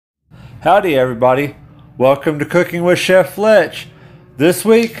Howdy everybody, welcome to Cooking with Chef Fletch. This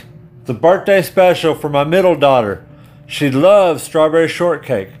week, the birthday special for my middle daughter. She loves strawberry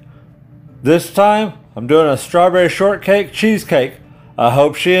shortcake. This time, I'm doing a strawberry shortcake cheesecake. I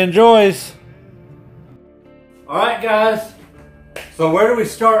hope she enjoys. Alright guys, so where do we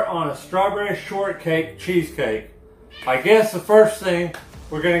start on a strawberry shortcake cheesecake? I guess the first thing,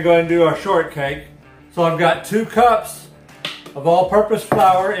 we're going to go ahead and do our shortcake. So I've got 2 cups of all-purpose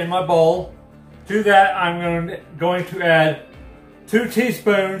flour in my bowl. To that, I'm going to add 2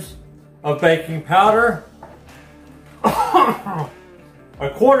 teaspoons of baking powder, a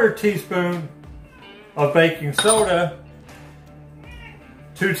 1/4 teaspoon of baking soda,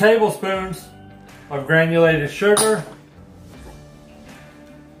 2 tablespoons of granulated sugar,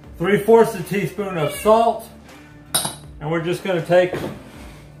 3/4 a teaspoon of salt, and we're just going to take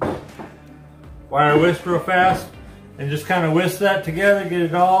wire whisk real fast and just kind of whisk that together, get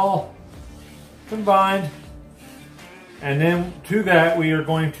it all combined. And then to that we are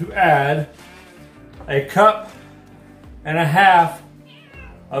going to add a 1.5 cups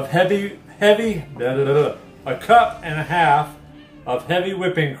of heavy 1.5 cups of heavy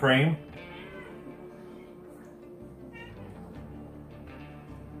whipping cream.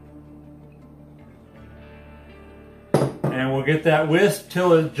 And we'll get that whisked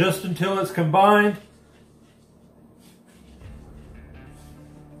just until it's combined.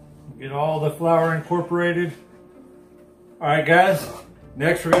 Get all the flour incorporated. Alright guys,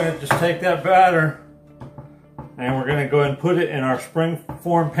 next we're going to just take that batter and we're going to go ahead and put it in our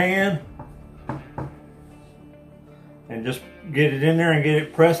springform pan and just get it in there and get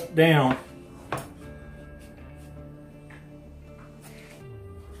it pressed down.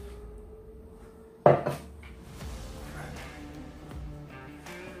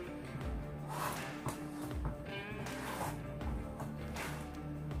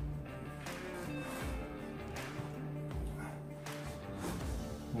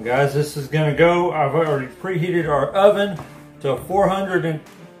 Guys, this is going to go, I've already preheated our oven to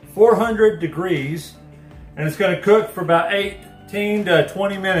 400 degrees, and it's going to cook for about 18 to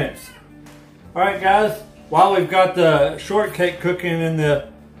 20 minutes. Alright guys, while we've got the shortcake cooking in the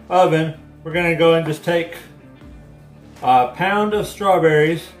oven, we're going to go and just take a pound of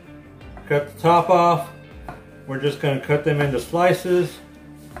strawberries, cut the top off. We're just going to cut them into slices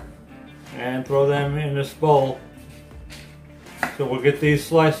and throw them in this bowl. So we'll get these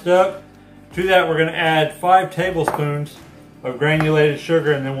sliced up. To that we're going to add 5 tablespoons of granulated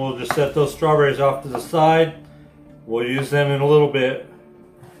sugar, and then we'll just set those strawberries off to the side. We'll use them in a little bit.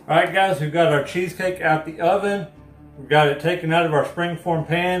 Alright guys, we've got our cheesecake out the oven. We've got it taken out of our springform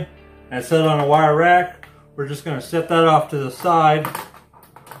pan and set on a wire rack. We're just going to set that off to the side.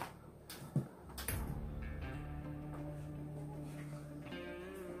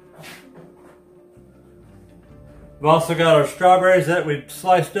 We've also got our strawberries that we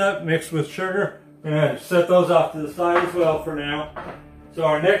sliced up, mixed with sugar. We're going to set those off to the side as well for now. So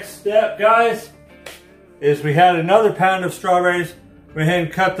our next step, guys, is we had another pound of strawberries. We went ahead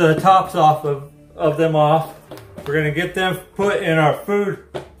and cut the tops off of them off. We're going to get them put in our food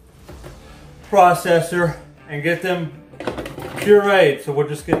processor and get them pureed. So we'll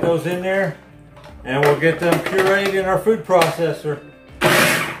just get those in there and we'll get them pureed in our food processor.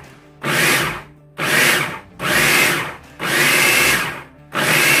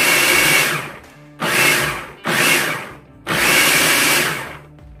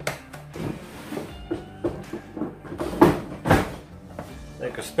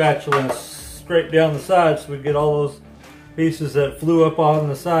 Take a spatula and scrape down the sides so we get all those pieces that flew up on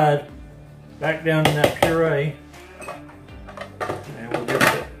the side back down in that puree, and we'll get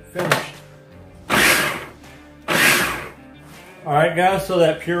it finished. Alright guys, so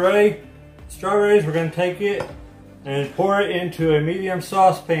that puree strawberries, we're going to take it and pour it into a medium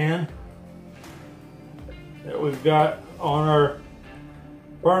saucepan that we've got on our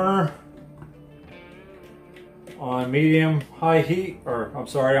burner on medium heat.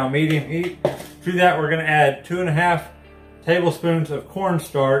 To that we're going to add 2.5 tablespoons of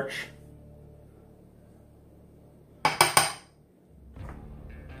cornstarch,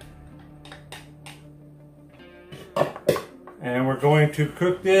 and we're going to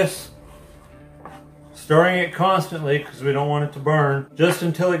cook this, stirring it constantly because we don't want it to burn, just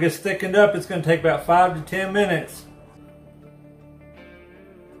until it gets thickened up. It's going to take about 5 to 10 minutes.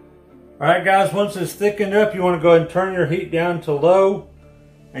 Alright guys, once it's thickened up, you want to go ahead and turn your heat down to low,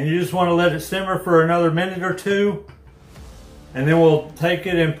 and you just want to let it simmer for another minute or 2, and then we'll take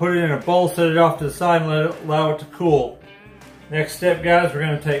it and put it in a bowl, set it off to the side and allow it to cool. Next step guys, we're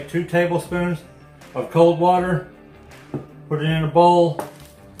going to take 2 tablespoons of cold water, put it in a bowl,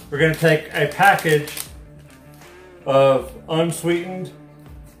 we're going to take a package of unsweetened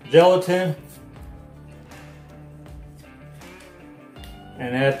gelatin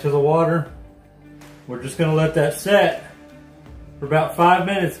and add to the water. We're just going to let that set for about 5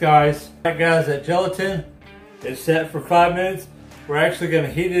 minutes, guys. All right, guys, that gelatin is set for 5 minutes. We're actually going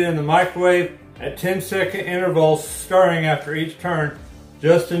to heat it in the microwave at 10-second intervals, stirring after each turn,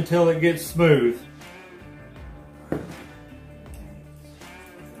 just until it gets smooth.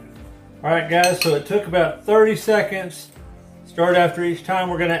 Alright guys, so it took about 30 seconds. Start after each time.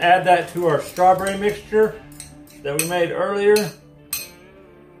 We're going to add that to our strawberry mixture that we made earlier.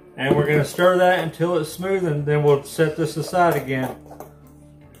 And we're going to stir that until it's smooth, and then we'll set this aside again.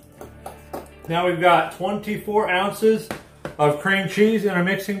 Now we've got 24 ounces of cream cheese in our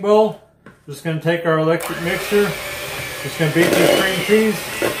mixing bowl. Just going to take our electric mixer. Just going to beat this cream cheese.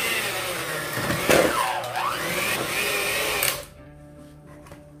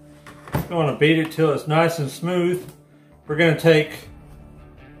 Going to beat it till it's nice and smooth. We're going to take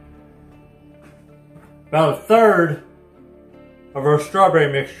about a third of our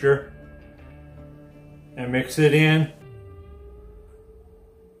strawberry mixture and mix it in.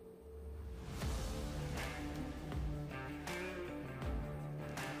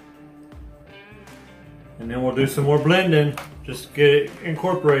 And then we'll do some more blending just to get it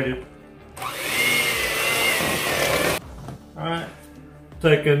incorporated. Alright,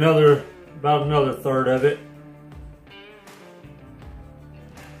 take about another third of it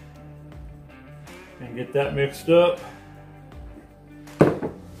and get that mixed up.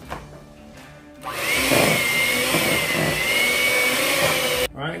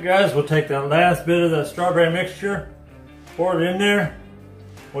 Alright guys, we'll take that last bit of that strawberry mixture, pour it in there,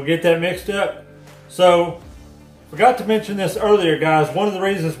 we'll get that mixed up. So, forgot to mention this earlier guys, one of the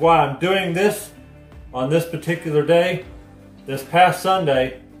reasons why I'm doing this on this particular day, this past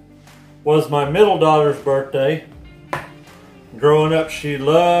Sunday, was my middle daughter's birthday. Growing up, she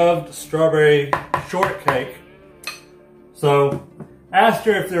loved strawberry shortcake. So, asked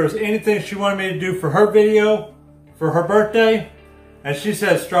her if there was anything she wanted me to do for her video for her birthday, and she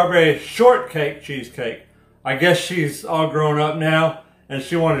said strawberry shortcake cheesecake. I guess she's all grown up now, and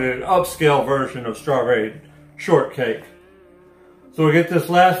she wanted an upscale version of strawberry shortcake. So we'll get this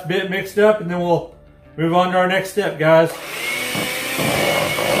last bit mixed up, and then we'll move on to our next step, guys.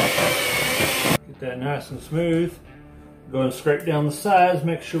 That nice and smooth. Go and scrape down the sides,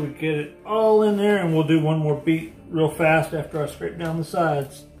 make sure we get it all in there, and we'll do one more beat real fast after I scrape down the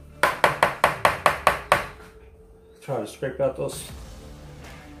sides. Try to scrape out those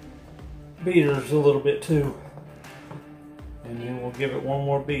beaters a little bit too. And then we'll give it one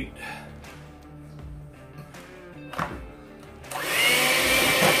more beat.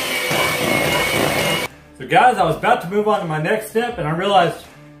 So guys, I was about to move on to my next step, and I realized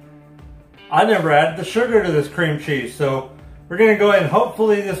I never added the sugar to this cream cheese, so we're going to go ahead and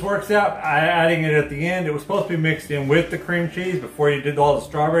hopefully this works out. Adding it at the end. It was supposed to be mixed in with the cream cheese before you did all the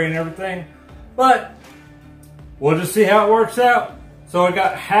strawberry and everything, but we'll just see how it works out. So I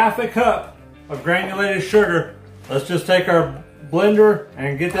got half a cup of granulated sugar. Let's just take our blender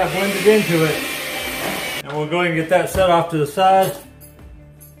and get that blended into it, and we'll go ahead and get that set off to the side.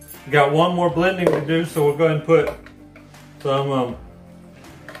 Got one more blending to do, so we'll go ahead and put some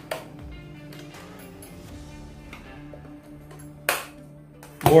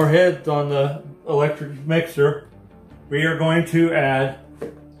more heads on the electric mixer. We are going to add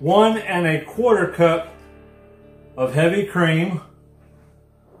 1 1/4 cup of heavy cream,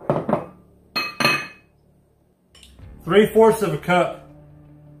 3/4 cup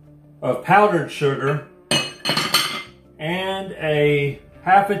of powdered sugar, and a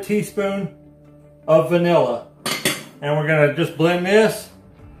 ½ teaspoon of vanilla. And we're gonna just blend this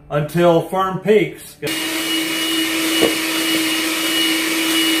until firm peaks.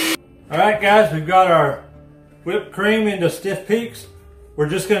 All right guys, we've got our whipped cream into stiff peaks. We're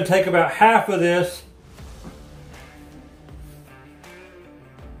just going to take about half of this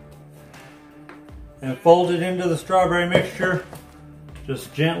and fold it into the strawberry mixture.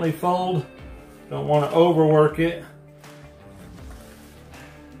 Just gently fold. Don't want to overwork it.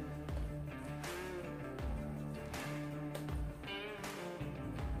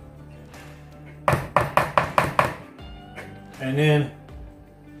 And then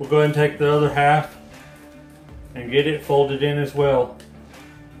we'll go ahead and take the other half and get it folded in as well.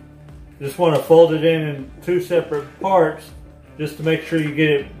 Just want to fold it in 2 separate parts just to make sure you get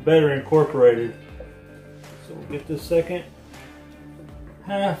it better incorporated. So we'll get the second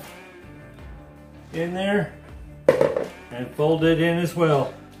half in there and fold it in as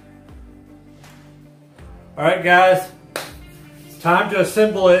well. Alright guys, time to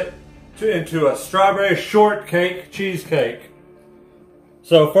assemble it into a strawberry shortcake cheesecake.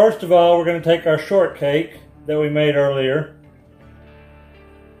 So first of all, we're going to take our shortcake that we made earlier.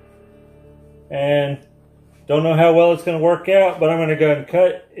 And don't know how well it's going to work out, but I'm going to go ahead and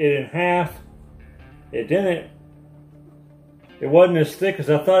cut it in half. It wasn't as thick as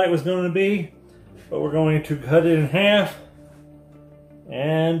I thought it was going to be, but we're going to cut it in half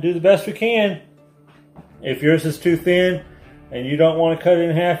and do the best we can. If yours is too thin and you don't want to cut it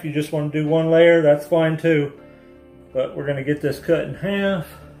in half, you just want to do one layer, that's fine too. But we're going to get this cut in half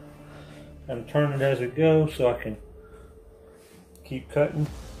and turn it as we go so I can keep cutting.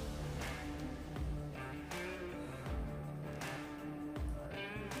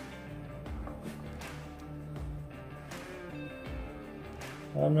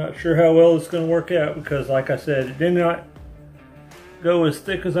 I'm not sure how well it's going to work out because, like I said, it did not go as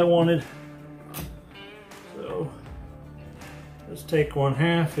thick as I wanted. So let's take one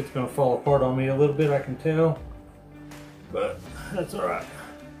half. It's going to fall apart on me a little bit, I can tell, but that's all right.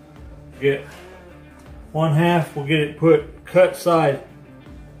 Get one half. We'll get it cut side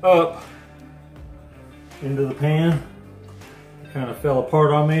up into the pan. It kind of fell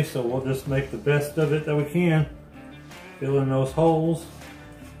apart on me, so we'll just make the best of it that we can. Fill in those holes.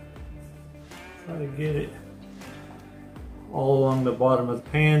 Try to get it all along the bottom of the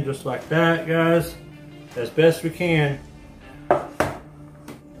pan, just like that, guys, as best we can. Then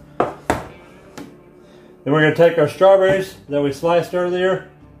we're going to take our strawberries that we sliced earlier.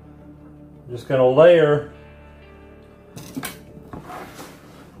 Just going to layer.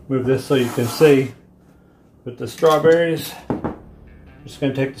 Move this so you can see. With the strawberries, just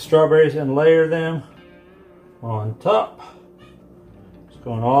going to take the strawberries and layer them on top. Just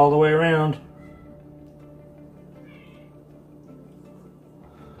going all the way around.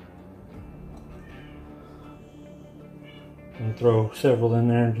 And throw several in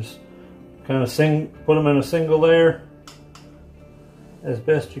there and just kind of put them in a single layer as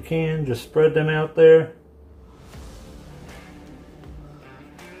best you can. Just spread them out there.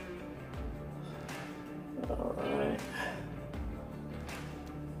 All right.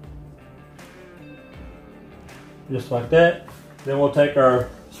 Just like that. Then we'll take our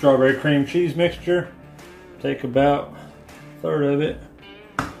strawberry cream cheese mixture. Take about a third of it.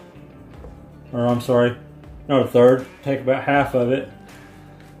 Or I'm sorry, not a third. Take about half of it.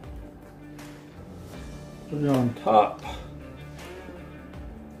 Put it on top.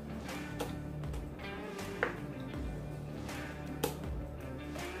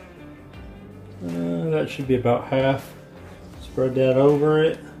 That should be about half. Spread that over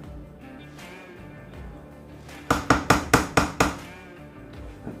it.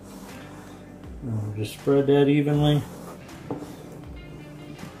 And just spread that evenly.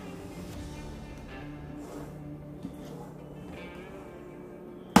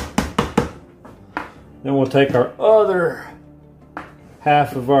 Then we'll take our other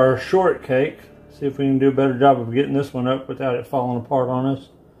half of our shortcake. See if we can do a better job of getting this one up without it falling apart on us.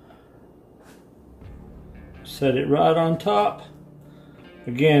 Set it right on top.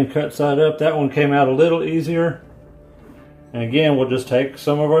 Again, cut side up. That one came out a little easier. And again, we'll just take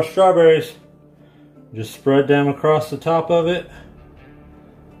some of our strawberries. Just spread them across the top of it.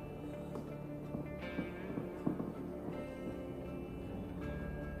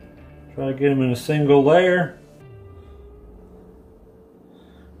 Try to get them in a single layer.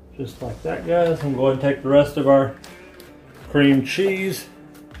 Just like that, guys. I'm going to take the rest of our cream cheese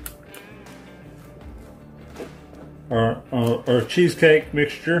or cheesecake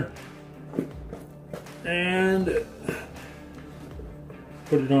mixture and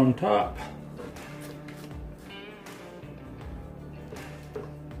put it on top.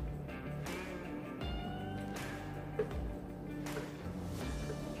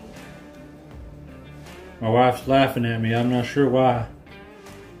 My wife's laughing at me. I'm not sure why.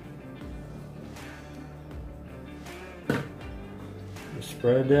 Just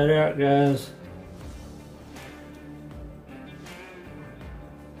spread that out, guys.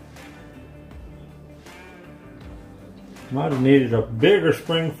 Might have needed a bigger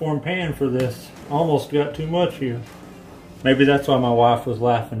springform pan for this. Almost got too much here. Maybe that's why my wife was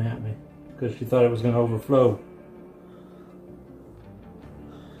laughing at me, because she thought it was going to overflow.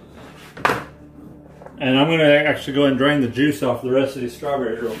 And I'm going to actually go and drain the juice off the rest of these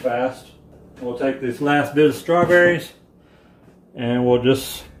strawberries real fast. We'll take this last bit of strawberries and we'll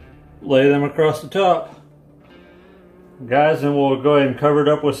just lay them across the top. Guys, then we'll go ahead and cover it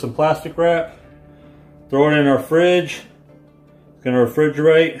up with some plastic wrap. Throw it in our fridge. It's going to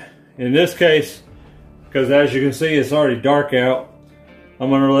refrigerate. In this case, because as you can see it's already dark out, I'm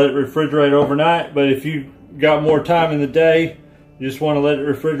going to let it refrigerate overnight. But if you got more time in the day, You just want to let it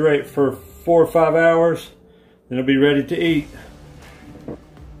refrigerate for 4 or 5 hours, then it'll be ready to eat.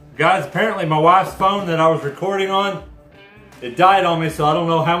 Guys, apparently my wife's phone that I was recording on, it died on me, so I don't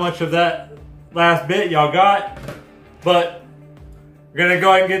know how much of that last bit y'all got. But we're gonna go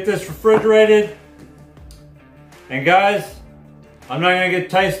ahead and get this refrigerated. And guys, I'm not gonna get to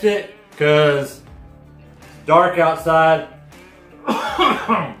taste it because it's dark outside.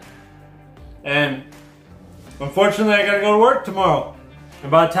 And unfortunately I gotta go to work tomorrow.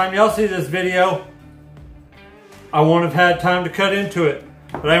 And by the time y'all see this video, I won't have had time to cut into it.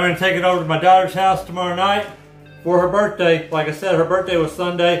 But I'm gonna take it over to my daughter's house tomorrow night for her birthday. Like I said, her birthday was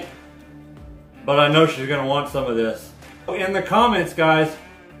Sunday, but I know she's gonna want some of this. In the comments, guys,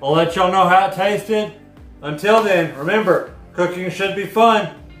 I'll let y'all know how it tasted. Until then, remember, cooking should be fun,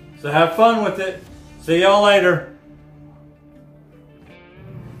 so have fun with it. See y'all later.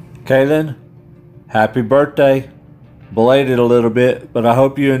 Kaylin, happy birthday. Belated a little bit, but I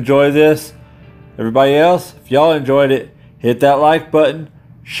hope you enjoy this. Everybody else, if y'all enjoyed it, hit that like button,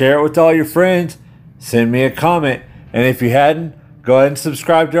 share it with all your friends, send me a comment, and if you hadn't, go ahead and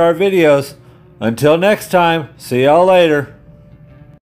subscribe to our videos. Until next time, see y'all later.